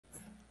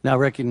Now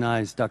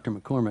recognize Dr.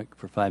 McCormick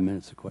for 5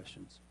 minutes of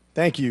questions.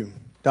 Thank you,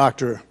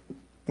 Dr.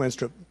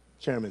 Wenstrup,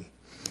 Chairman.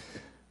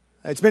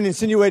 It's been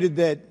insinuated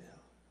that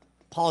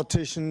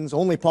politicians,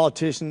 only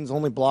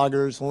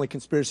bloggers, only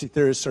conspiracy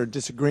theorists are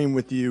disagreeing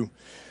with you.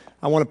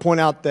 I want to point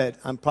out that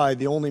I'm probably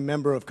the only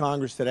member of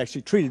Congress that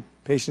actually treated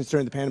patients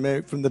during the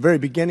pandemic from the very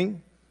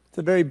beginning to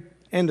the very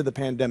end of the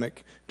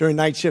pandemic, during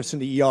night shifts in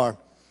the ER.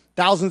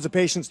 Thousands of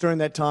patients during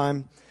that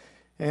time.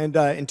 And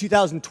in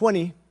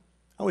 2020,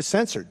 I was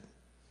censored.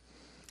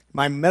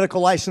 My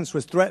medical license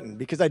was threatened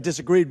because I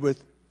disagreed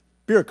with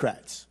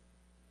bureaucrats.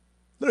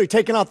 Literally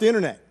taken off the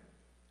internet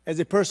as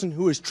a person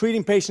who was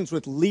treating patients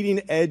with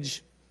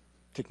leading-edge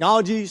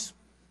technologies,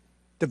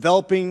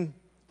 developing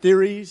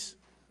theories,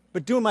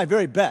 but doing my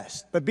very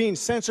best, but being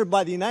censored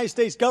by the United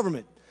States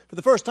government for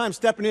the first time,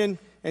 stepping in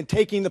and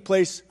taking the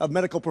place of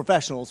medical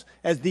professionals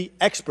as the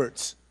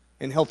experts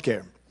in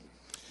healthcare.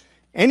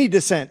 Any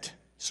dissent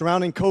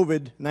surrounding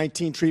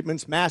COVID-19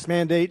 treatments, mask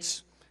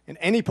mandates, and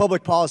any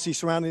public policy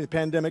surrounding the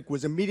pandemic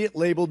was immediately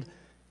labeled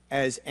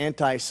as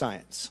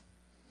anti-science.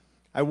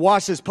 I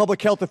watched as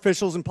public health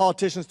officials and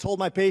politicians told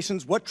my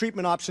patients what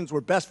treatment options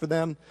were best for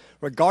them,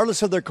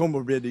 regardless of their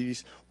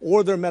comorbidities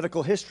or their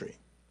medical history.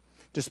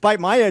 Despite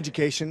my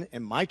education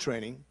and my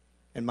training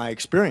and my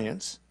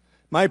experience,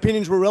 my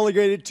opinions were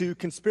relegated to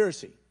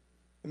conspiracy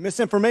and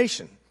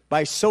misinformation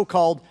by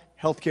so-called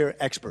healthcare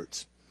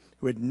experts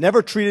who had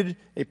never treated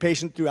a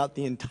patient throughout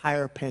the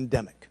entire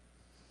pandemic.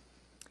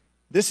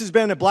 This has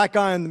been a black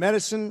eye on the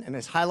medicine and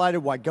has highlighted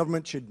why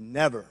government should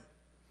never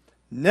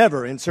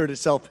insert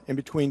itself in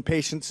between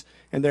patients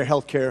and their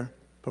healthcare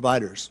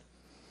providers.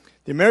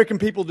 The American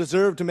people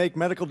deserve to make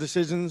medical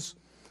decisions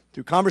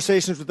through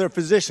conversations with their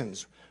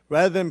physicians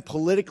rather than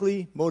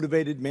politically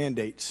motivated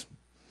mandates.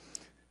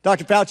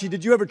 Dr. Fauci,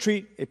 did you ever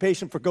treat a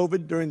patient for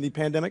COVID during the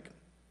pandemic?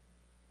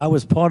 I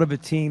was part of a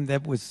team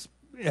that was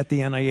at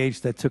the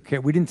NIH that took care.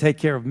 We didn't take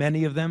care of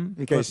many of them.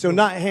 Okay, so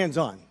not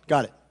hands-on.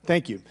 Got it.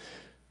 Thank you.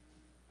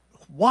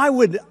 Why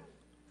would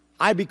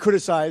I be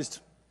criticized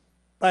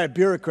by a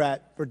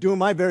bureaucrat for doing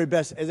my very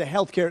best as a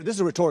healthcare? This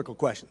is a rhetorical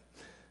question.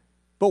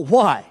 But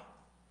why?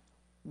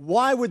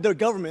 Why would the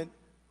government,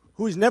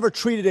 who's never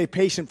treated a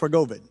patient for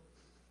COVID,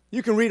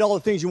 you can read all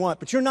the things you want,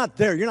 but you're not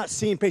there. You're not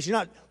seeing patients. You're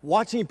not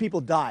watching people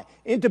die,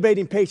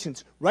 intubating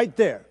patients right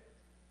there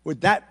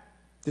with that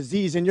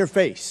disease in your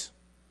face,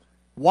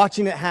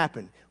 watching it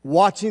happen,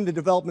 watching the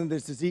development of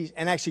this disease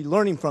and actually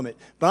learning from it.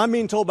 But I'm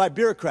being told by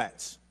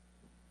bureaucrats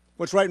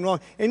what's right and wrong.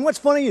 And what's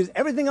funny is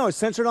everything I was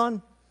censored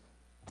on,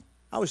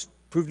 I was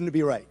proven to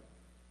be right.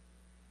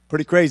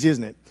 Pretty crazy,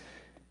 isn't it?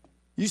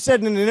 You said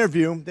in an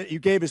interview that you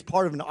gave as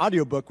part of an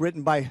audiobook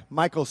written by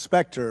Michael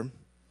Specter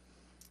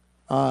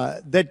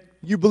that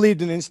you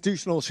believed an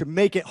institutional should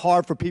make it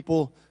hard for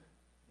people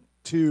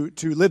to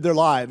live their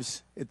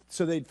lives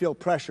so they'd feel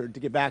pressured to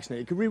get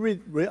vaccinated. Could we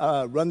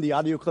run the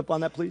audio clip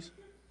on that, please?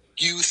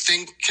 You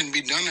think can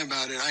be done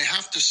about it. I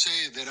have to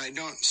say that I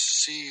don't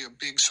see a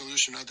big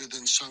solution other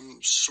than some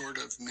sort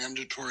of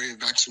mandatory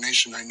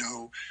vaccination. I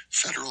know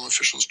federal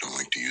officials don't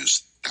like to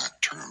use that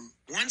term.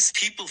 Once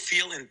people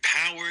feel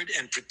empowered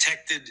and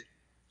protected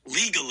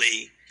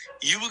legally,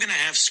 you are going to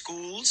have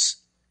schools,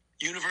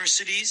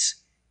 universities,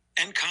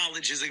 and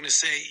colleges are going to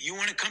say, you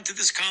want to come to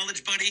this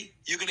college, buddy?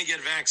 You're going to get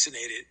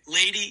vaccinated.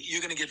 Lady,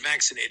 you're going to get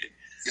vaccinated.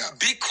 Yeah.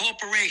 Big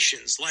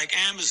corporations like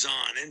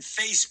Amazon and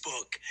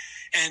Facebook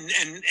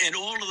and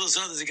all of those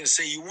others are going to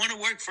say, you want to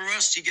work for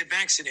us, you get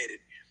vaccinated.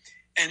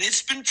 And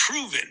it's been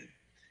proven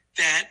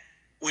that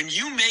when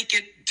you make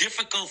it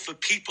difficult for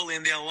people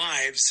in their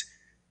lives,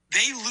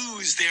 they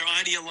lose their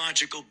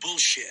ideological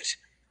bullshit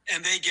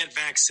and they get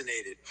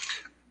vaccinated.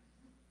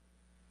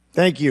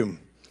 Thank you.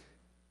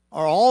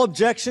 Are all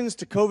objections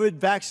to COVID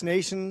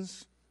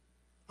vaccinations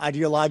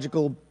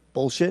ideological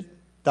bullshit,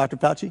 Dr.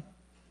 Fauci?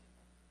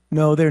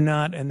 No, they're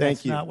not, and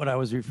that's not what I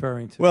was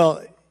referring to.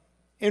 Well,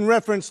 in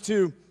reference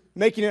to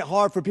making it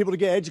hard for people to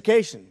get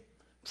education,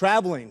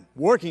 traveling,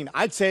 working,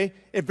 I'd say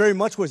it very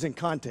much was in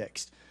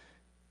context.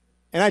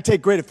 And I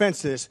take great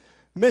offense to this.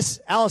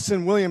 Miss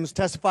Allison Williams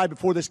testified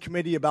before this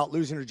committee about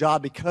losing her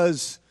job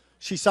because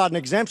she sought an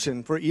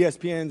exemption for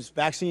ESPN's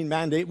vaccine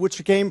mandate,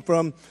 which came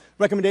from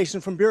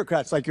recommendation from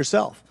bureaucrats like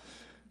yourself.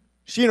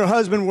 She and her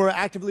husband were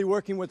actively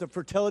working with a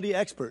fertility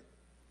expert,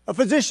 a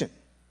physician,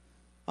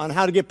 on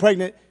how to get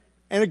pregnant,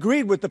 and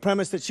agreed with the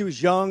premise that she was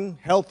young,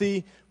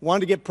 healthy,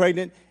 wanted to get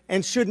pregnant,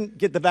 and shouldn't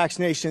get the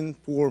vaccination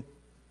for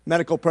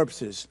medical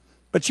purposes.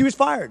 But she was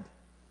fired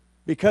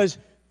because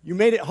you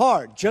made it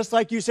hard, just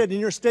like you said in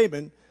your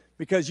statement,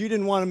 because you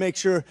didn't want to make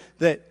sure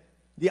that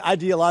the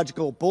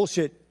ideological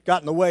bullshit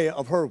got in the way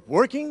of her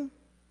working,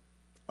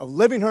 of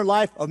living her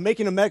life, of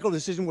making a medical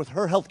decision with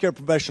her healthcare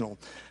professional.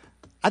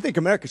 I think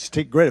America should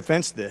take great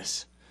offense to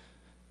this.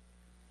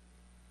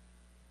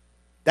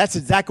 That's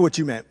exactly what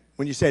you meant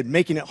when you said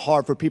making it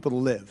hard for people to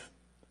live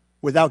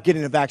without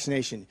getting a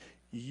vaccination.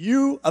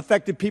 You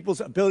affected people's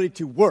ability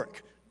to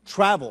work,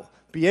 travel,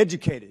 be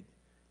educated,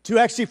 to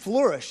actually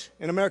flourish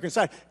in American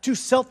society, to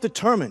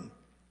self-determine,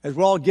 as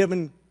we're all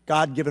given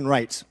God-given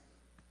rights.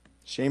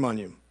 Shame on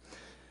you.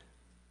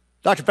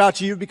 Dr.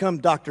 Fauci, you've become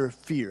Dr.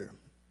 Fear.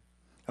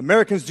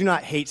 Americans do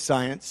not hate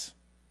science.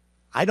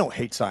 I don't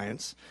hate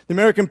science. The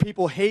American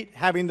people hate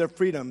having their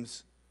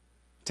freedoms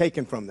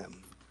taken from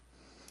them.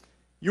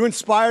 You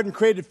inspired and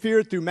created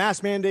fear through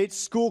mass mandates,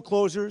 school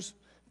closures,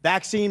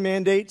 vaccine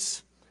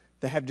mandates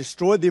that have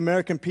destroyed the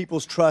American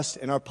people's trust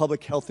in our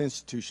public health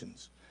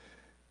institutions.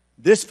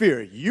 This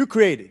fear you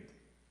created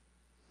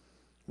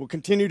will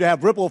continue to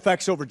have ripple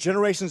effects over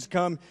generations to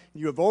come.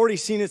 You have already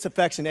seen its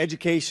effects in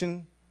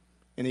education,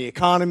 in the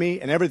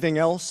economy, and everything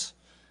else.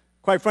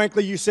 Quite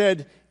frankly, you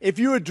said, if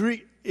you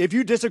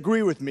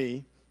disagree with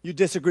me, you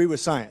disagree with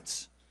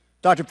science.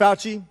 Dr.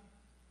 Fauci,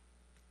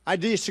 I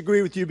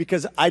disagree with you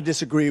because I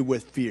disagree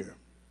with fear.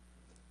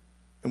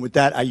 And with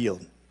that, I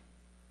yield.